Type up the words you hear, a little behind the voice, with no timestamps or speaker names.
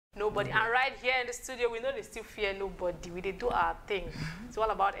nobody. And right here in the studio, we know they still fear nobody. We they do our thing. It's all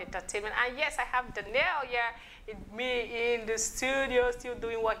about entertainment. And yes, I have Daniel here, me in the studio, still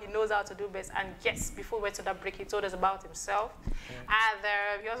doing what he knows how to do best. And yes, before we went to that break, he told us about himself.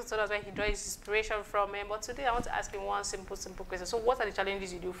 And he also told us where he draws his inspiration from. But today, I want to ask him one simple question. So what are the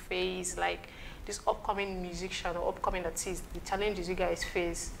challenges you do face, like this upcoming musician or upcoming artist, the challenges you guys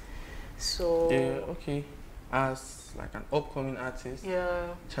face? So yeah, okay. As like an upcoming artist,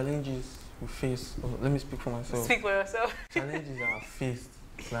 challenges we face. Oh, let me speak for myself. Speak for yourself. Challenges I have faced,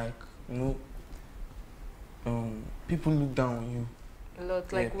 like people look down on you. A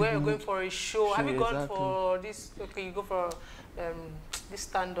lot. Like where you're going for a show. Have you gone for this? Okay, you go for this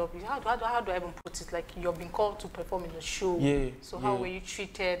stand-up. How do I even put it? Like you've been called to perform in a show. Yeah. So how were you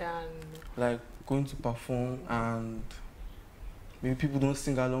treated and? Like going to perform and maybe people don't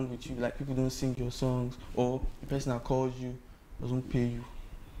sing along with you, like people don't sing your songs, or the person that calls you doesn't pay you,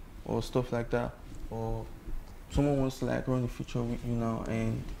 or stuff like that, or someone wants to like run a feature with you now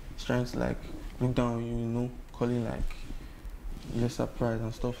and is trying to like look down on you, calling like lesser price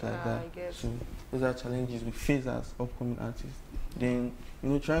and stuff like that. So those are challenges we face as upcoming artists. Then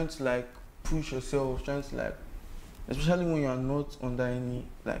trying to like push yourself, trying to like, especially when you are not under any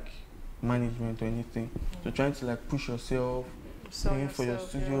like management or anything, so trying to like push yourself, paying for your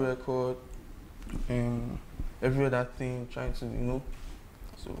studio record, every other thing, trying to,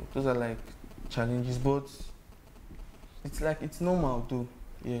 so those are like challenges, but it's like, it's normal though.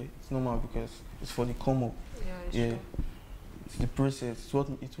 Yeah, it's normal because it's for the come up. Yeah, true. It's the process.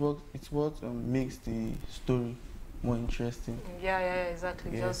 It's what makes the story more interesting. Yeah,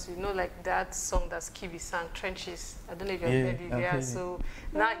 exactly. Yeah. Just like that song that Skibi sang, Trenches. I don't know if you've heard it. Yeah, so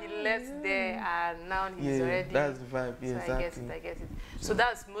now he left there and now he's already. That's the vibe. Yeah, so exactly. I get it. So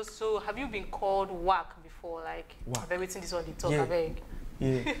that's most. So have you been called whack before? Like, I've written this on the talk.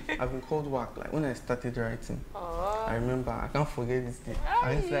 Yeah, I've been called whack. Like when I started writing, I remember, I can't forget this day.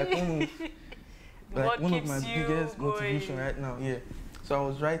 And it's like one of my biggest motivation right now. Yeah. So I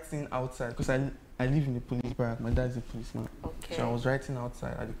was writing outside because I live in the police barrack. My dad's a policeman. Okay. So I was writing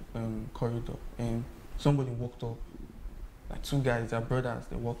outside at the corridor, and somebody walked up. Like two guys, they're brothers.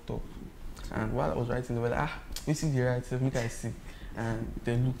 They walked up, and while I was writing, they were like, you see the writer, make I see. And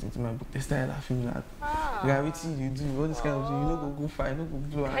they looked into my book. They started laughing like, "Guy, what you do? All this kind of thing. You go fight, go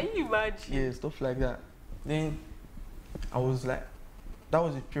blow." Can you imagine? Yeah, stuff like that. Then I was like, that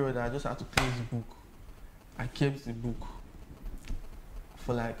was a period that I just had to close the book. I kept the book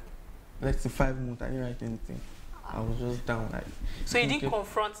for like, let's say 5 months. I didn't write anything. I was just down, like. So you didn't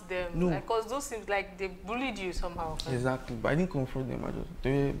confront them? No. Because those seems like they bullied you somehow. Exactly, but I didn't confront them. I just,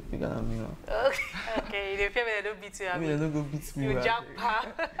 they're bigger than me now. Okay, they feel they don't beat you. I mean, they don't go beat me. You jump.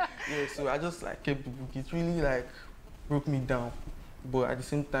 Yeah, so I just like kept the book. It really like broke me down. But at the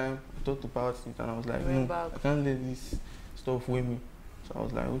same time, I thought about it and I was like, no, I can't let this stuff weigh me. So I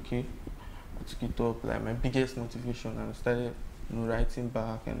was like, okay. I took it up, like my biggest motivation, and I started, writing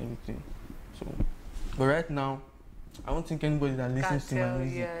back and everything. So, but right now, I don't think anybody that listens to my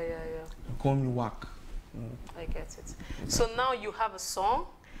music can call me whack. I get it. So now you have a song,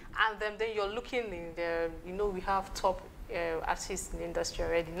 and then you're looking in there. We have top artists in the industry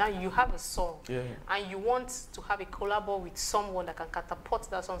already. Now you have a song, and you want to have a collab with someone that can catapult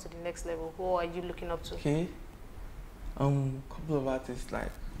that song to the next level. Who are you looking up to? Okay, couple of artists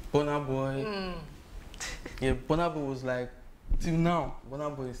like Burna Boy. Yeah, Burna Boy was like, till now,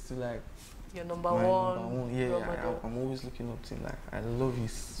 Burna Boy is still like your number one. Yeah, I'm always looking up to him. Like, I love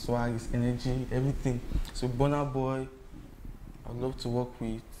his swag, his energy, everything. So Burna Boy, I'd love to work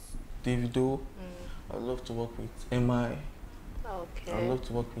with Davido. I'd love to work with MI. Okay. I'd love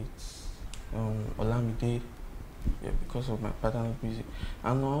to work with Olamide. Yeah, because of my pattern of music.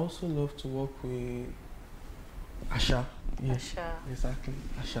 And I also love to work with Asha. Yeah, Asha. Exactly,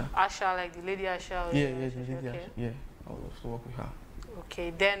 Asha. Asha, like the lady Asha? Yeah, the lady Asha. Yeah, I would love to work with her.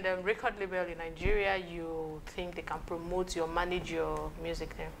 Okay, then the record label in Nigeria, you think they can promote or manage your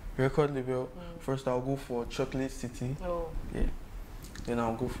music there? Record label, first I'll go for Chocolate City. Oh. Yeah. Then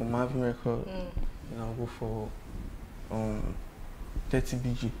I'll go for Marvin Record. Then I'll go for 30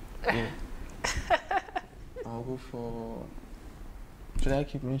 BG. Yeah. I'll go for. Should I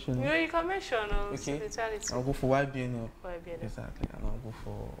keep mentioning? No, you can mention. Okay. I'll go for YBNL. Exactly, and I'll go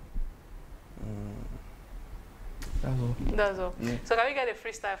for. That's all. That's all. Yeah. So can we get a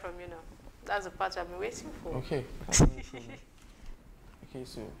freestyle from you now? That's the part I've been waiting for. Okay. Okay,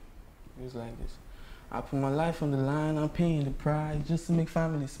 so it was like this. I put my life on the line, I'm paying the price just to make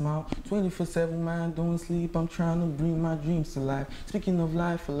family smile. 24/7, man, don't sleep. I'm trying to bring my dreams to life. Speaking of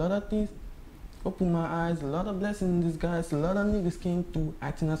life, a lot of things Open my eyes, a lot of blessings in disguise. A lot of niggas came through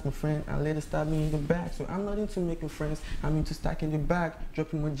acting as my friend and later stabbed me in the back. So I'm not into making friends, I'm into stacking the bag,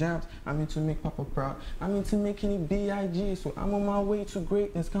 dropping my jams. I'm into make Papa proud, I'm into making it B.I.G. So I'm on my way to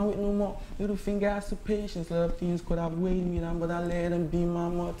greatness, can't wait no more. Little finger has to patience, a lot of things could have weighed me down, but I let them be my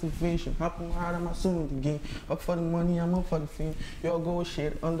motivation. Hopping hard on my soul in the game, up for the money, I'm up for the fame. Your gold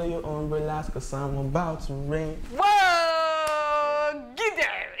shade under your umbrellas, cause I'm about to rain. Whoa! Get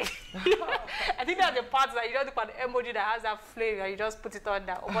there! I think that's the part that you don't look at the emoji that has that flame and you just put it on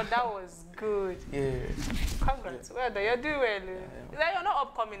that. Oh, but that was good. Yeah. Congrats. Yeah. Well done. You're doing well. Yeah. Like you're not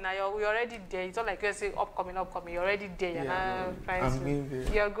upcoming now. You're already there. It's not like you're saying upcoming. You're already there. You're not trying I'm going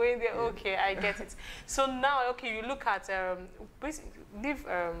there. You're going there. Yeah. Okay, I get it. So now, okay, you look at leave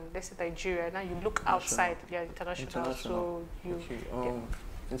let's say Nigeria. Now you look outside. Yeah, international. So you. Okay.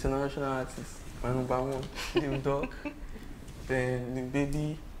 International artists. My number one, Lil Dog. Then the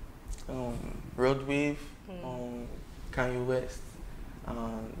baby. Road Wave, Kanye West,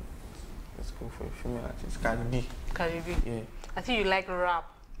 and let's go for a female artist, Cardi B. Cardi B. Yeah. I think you like rap.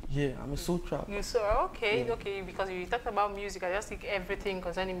 Yeah, I'm a soul trap. You so okay, yeah. Okay. Because you talked about music, I just think everything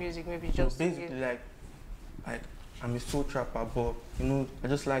concerning music, maybe just basically like I'm a soul trapper, but you know I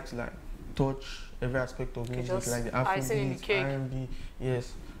just like to touch every aspect of music, like the Afrobeat, R&B.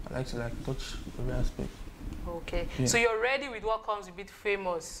 Yes, I like to touch every aspect. Okay, yeah. So you're ready with what comes with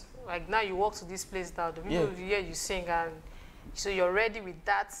famous. Like now you walk to this place now, the people hear you sing, and so you're ready with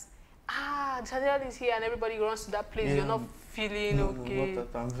that. The Chanel is here and everybody runs to that place. Yeah, you're not feeling okay. No,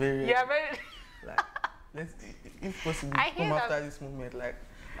 not that. I'm very yeah, very let's, if possible, come after this moment,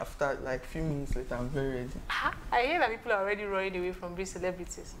 after few minutes later, I'm very ready. I hear that people are already running away from big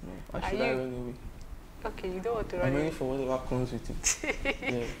celebrities. No, I should run away. Okay, you don't want to run away. I'm ready for whatever comes with it.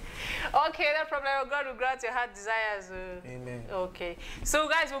 Yeah. Okay, no problem. God will grant your heart desires. Amen. Okay. So,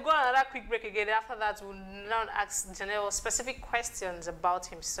 guys, we'll go on another quick break again. After that, we'll now ask Janelle specific questions about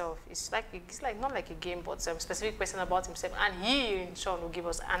himself. It's not like a game, but some specific questions about himself. And he, in turn, will give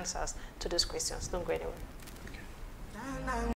us answers to those questions. Don't go anywhere. Okay.